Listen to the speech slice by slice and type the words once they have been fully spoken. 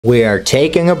We are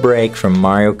taking a break from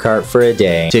Mario Kart for a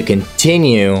day to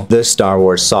continue the Star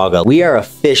Wars saga. We are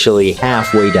officially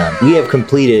halfway done. We have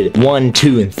completed 1,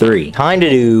 2, and 3. Time to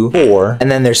do 4,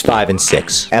 and then there's 5 and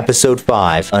 6. Episode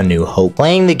 5, A New Hope.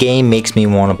 Playing the game makes me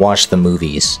want to watch the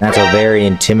movies. That's a very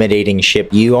intimidating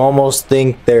ship. You almost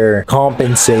think they're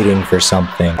compensating for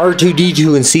something.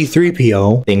 R2-D2 and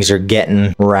C-3PO. Things are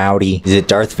getting rowdy. Is it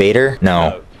Darth Vader?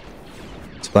 No.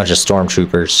 It's a bunch of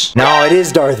stormtroopers. No, it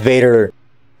is Darth Vader.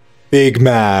 Big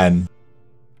man.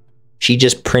 She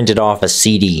just printed off a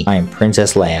CD. I am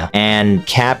Princess Leia. And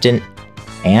Captain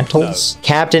Antles? No.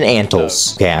 Captain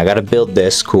Antles. No. Okay, I gotta build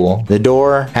this. Cool. The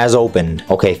door has opened.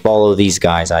 Okay, follow these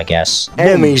guys, I guess.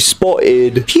 Enemy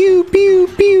spotted. Pew, pew,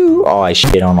 pew. Oh, I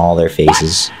shit on all their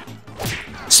faces.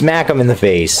 Smack them in the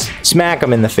face. Smack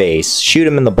them in the face. Shoot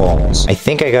them in the balls. I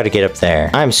think I gotta get up there.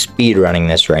 I'm speed running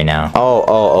this right now.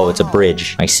 Oh, it's a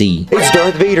bridge. I see. It's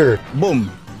Darth Vader.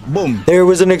 Boom. Boom. There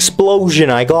was an explosion.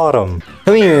 I got him.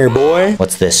 Come here, boy.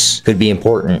 What's this? Could be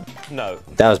important. No.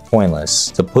 That was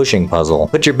pointless. It's a pushing puzzle.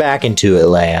 Put your back into it,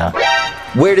 Leia.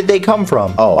 Where did they come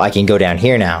from? Oh, I can go down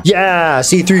here now. Yeah,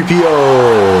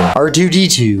 C-3PO.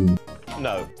 R2-D2.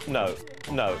 No.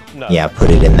 Yeah, put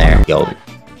it in there. Yo.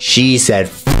 She said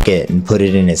f it and put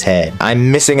it in his head.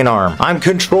 I'm missing an arm. I'm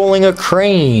controlling a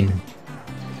crane.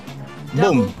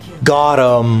 Boom. Got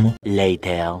him.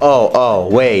 Later. Oh,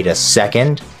 wait a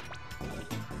second.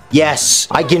 Yes,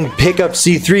 I can pick up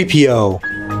C-3PO.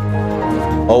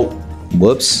 Oh,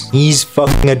 whoops. He's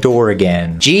fucking a door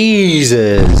again.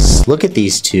 Jesus. Look at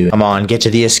these two. Come on, get to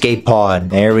the escape pod.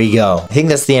 There we go. I think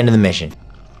that's the end of the mission.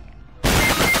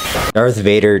 Darth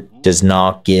Vader does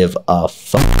not give a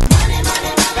fuck.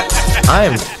 I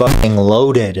am fucking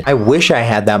loaded. I wish I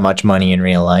had that much money in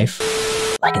real life.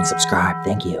 Like and subscribe.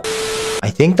 Thank you. I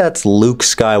think that's Luke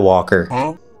Skywalker.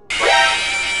 Huh?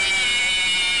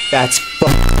 That's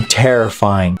fucking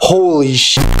terrifying. Holy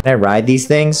shit. Can I ride these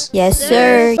things? Yes,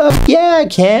 sir. Yeah, I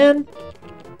can.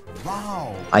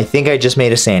 Wow. I think I just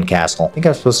made a sandcastle. I think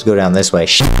I'm supposed to go down this way.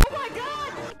 Oh my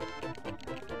God.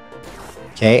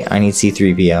 Okay, I need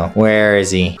C-3PO. Where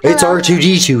is he? It's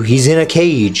R2-D2. He's in a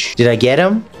cage. Did I get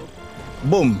him?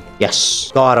 Boom.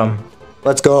 Yes. Got him.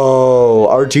 Let's go.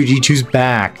 R2-D2's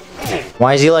back.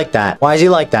 Why is he like that? Why is he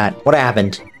like that? What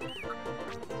happened?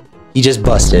 He just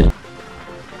busted.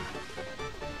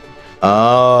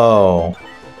 Oh.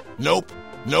 Nope.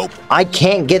 I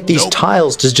can't get these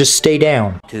tiles to just stay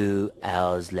down. 2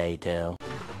 hours later.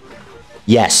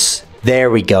 Yes. There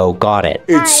we go. Got it.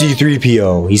 It's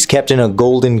C-3PO. He's kept in a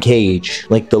golden cage,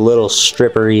 like the little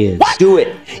stripper he is. What? Do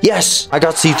it. Yes. I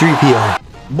got C-3PO.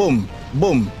 Boom.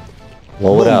 Boom.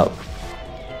 Blow it up.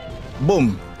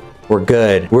 Boom. We're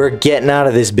good. We're getting out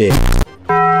of this bit.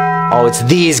 Oh, it's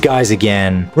these guys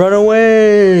again. Run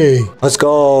away. Let's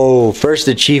go. First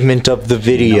achievement of the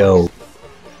video.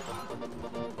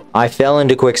 I fell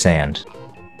into quicksand.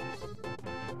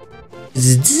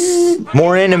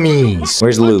 More enemies.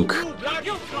 Where's Luke?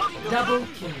 Double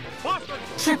kill.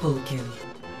 Triple kill.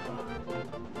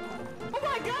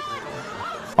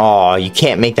 Oh, you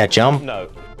can't make that jump? No.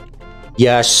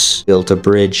 Yes. Built a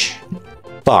bridge.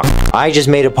 Fuck. I just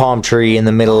made a palm tree in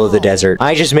the middle of the desert.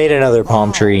 I just made another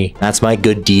palm tree. That's my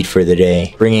good deed for the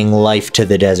day. Bringing life to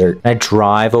the desert. Can I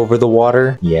drive over the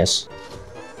water? Yes.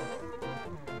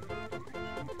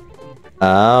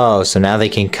 Oh, so now they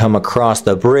can come across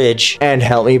the bridge and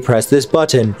help me press this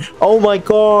button. Oh my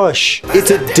gosh. It's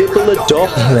a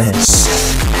Diplodocus.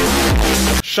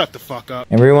 Shut the fuck up.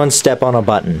 Everyone step on a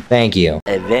button. Thank you.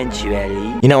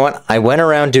 Eventually. You know what? I went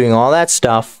around doing all that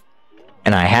stuff.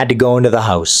 And I had to go into the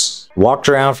house. Walked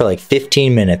around for like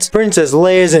 15 minutes. Princess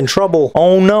Leia's in trouble.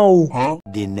 Oh no. Huh?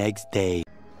 The next day.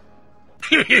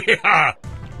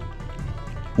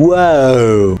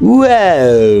 Whoa.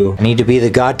 Whoa. I need to be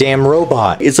the goddamn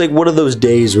robot. It's like one of those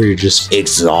days where you're just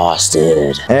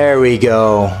exhausted. There we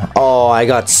go. Oh, I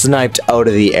got sniped out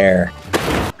of the air.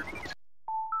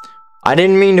 I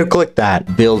didn't mean to click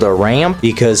that. Build a ramp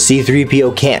because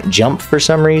C-3PO can't jump for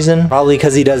some reason. Probably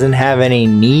because he doesn't have any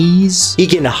knees. He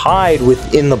can hide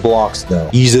within the blocks though.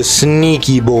 He's a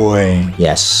sneaky boy.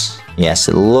 Yes. Yes,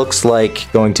 it looks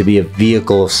like going to be a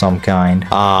vehicle of some kind.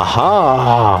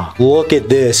 Aha! Look at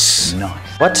this.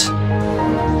 Nice. What?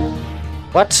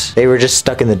 What? They were just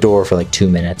stuck in the door for like 2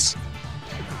 minutes.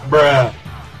 Bruh.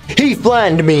 He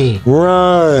flattened me.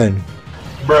 Run.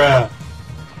 Bruh.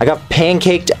 I got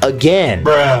pancaked again.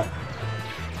 Bruh.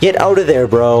 Get out of there,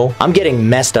 bro. I'm getting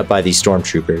messed up by these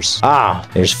stormtroopers. Ah,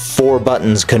 there's 4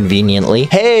 buttons conveniently.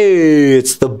 Hey,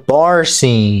 it's the bar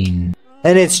scene.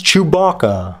 And it's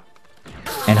Chewbacca.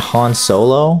 And Han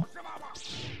Solo.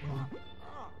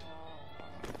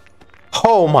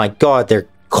 Oh my god, they're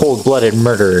cold-blooded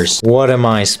murderers. What am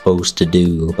I supposed to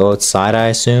do? Go outside, I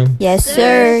assume? Yes,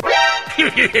 sir.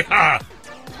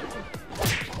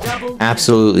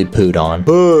 Absolutely pooed on.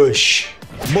 Bush.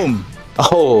 Boom.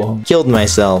 Oh, killed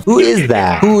myself. Who is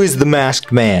that? Who is the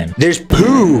masked man? There's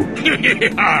poo.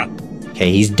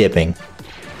 Okay, he's dipping.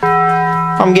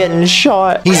 I'm getting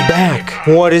shot. He's back.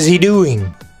 What is he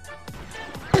doing?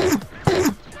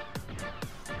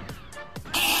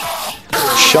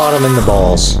 Shot him in the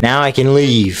balls. Now I can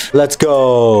leave. Let's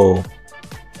go.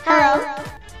 Hello.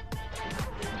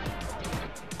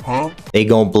 Huh? They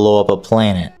gonna blow up a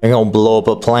planet. They're gonna blow up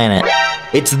a planet.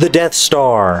 It's the Death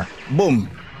Star. Boom.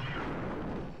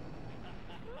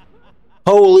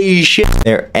 Holy shit.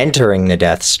 They're entering the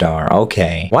Death Star.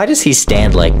 Okay. Why does he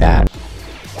stand like that?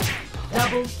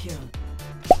 Double kill.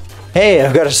 Hey,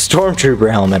 I've got a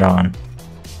stormtrooper helmet on.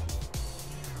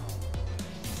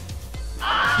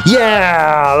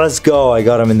 Yeah, let's go. I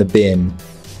got him in the bin.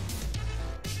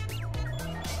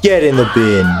 Get in the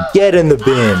bin. Get in the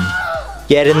bin.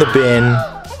 Get in the bin.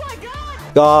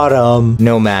 Got him.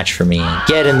 No match for me.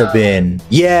 Get in the bin.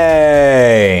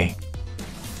 Yay.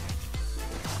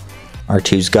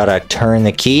 R2's gotta turn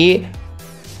the key.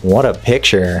 What a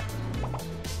picture.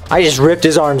 I just ripped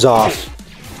his arms off.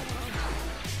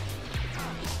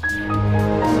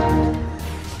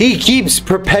 He keeps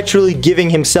perpetually giving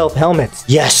himself helmets.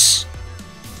 Yes.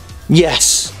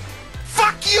 Yes.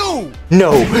 Fuck you!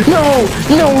 No. No.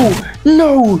 No.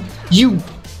 No. You.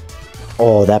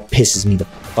 Oh, that pisses me the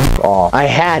fuck off. I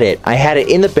had it. I had it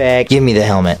in the bag. Give me the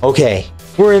helmet. Okay.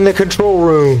 We're in the control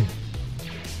room.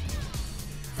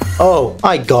 Oh,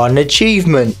 I got an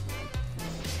achievement.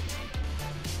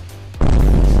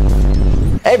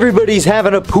 Everybody's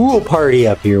having a pool party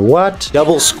up here. What?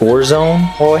 Double score zone?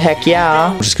 Oh, heck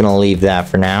yeah. I'm just gonna leave that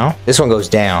for now. This one goes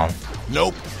down.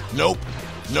 Nope. Nope.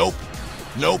 Nope.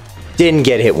 Nope. Didn't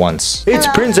get hit once. It's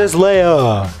Hello. Princess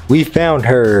Leia. We found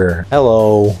her.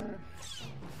 Hello.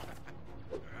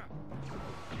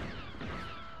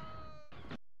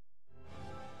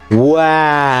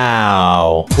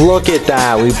 Wow. Look at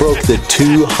that. We broke the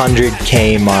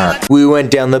 200K mark. We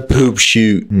went down the poop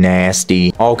chute.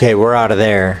 Nasty. Okay, we're out of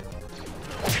there.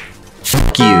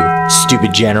 Fuck you,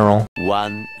 stupid general.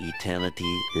 One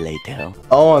eternity later.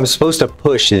 Oh, I'm supposed to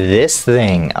push this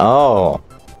thing. Oh.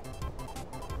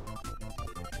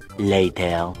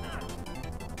 Later.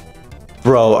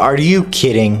 Bro, are you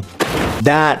kidding?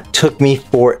 That took me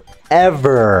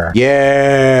forever.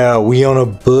 Yeah, we on a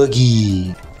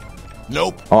boogie.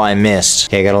 Nope. Oh, I missed.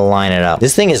 Okay, I gotta line it up.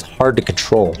 This thing is hard to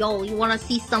control. Yo, you wanna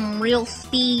see some real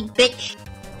speed, bitch?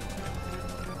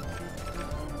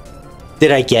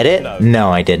 Did I get it? No,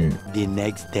 I didn't. The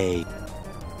next day.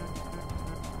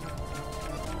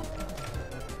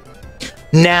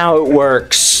 Now it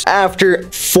works. After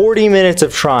 40 minutes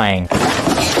of trying.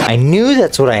 I knew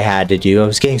that's what I had to do. I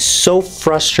was getting so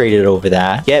frustrated over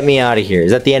that. Get me out of here.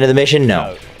 Is that the end of the mission?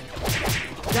 No.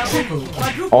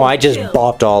 Oh, I just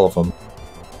bopped all of them.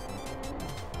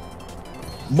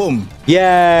 Boom.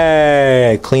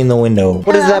 Yay! Clean the window.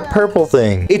 What is that purple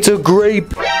thing? It's a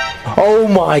grape. Oh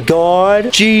my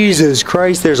god. Jesus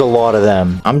Christ, there's a lot of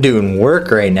them. I'm doing work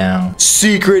right now.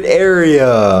 Secret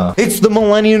area. It's the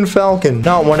Millennium Falcon.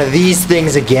 Not one of these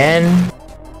things again.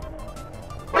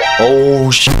 Oh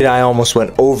shit, I almost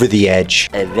went over the edge.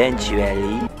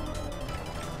 Eventually.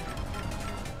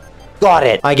 Got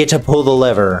it. I get to pull the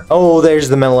lever. Oh, there's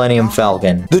the Millennium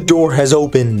Falcon. The door has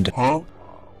opened. Huh?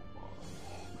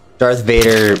 Darth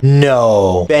Vader,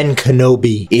 no. Ben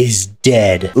Kenobi is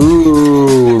dead.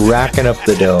 Ooh, racking up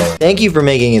the dough. Thank you for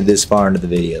making it this far into the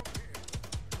video.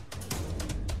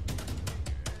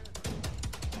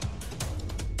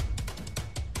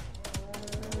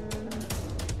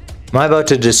 Am I about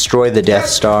to destroy the Death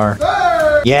Star?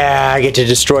 Yeah, I get to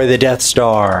destroy the Death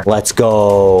Star. Let's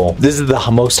go. This is the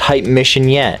most hype mission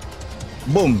yet.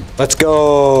 Boom. Let's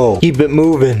go. Keep it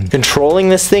moving. Controlling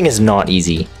this thing is not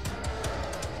easy.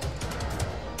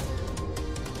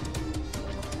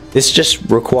 This just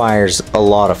requires a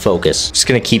lot of focus. Just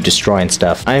gonna keep destroying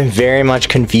stuff. I'm very much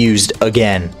confused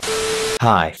again.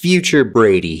 Hi, Future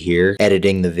Brady here,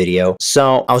 editing the video.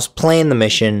 So, I was playing the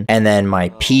mission, and then my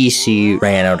PC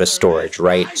ran out of storage,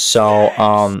 right? So,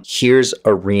 here's a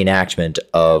reenactment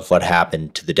of what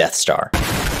happened to the Death Star.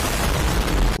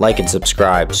 Like and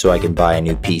subscribe so I can buy a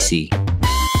new PC.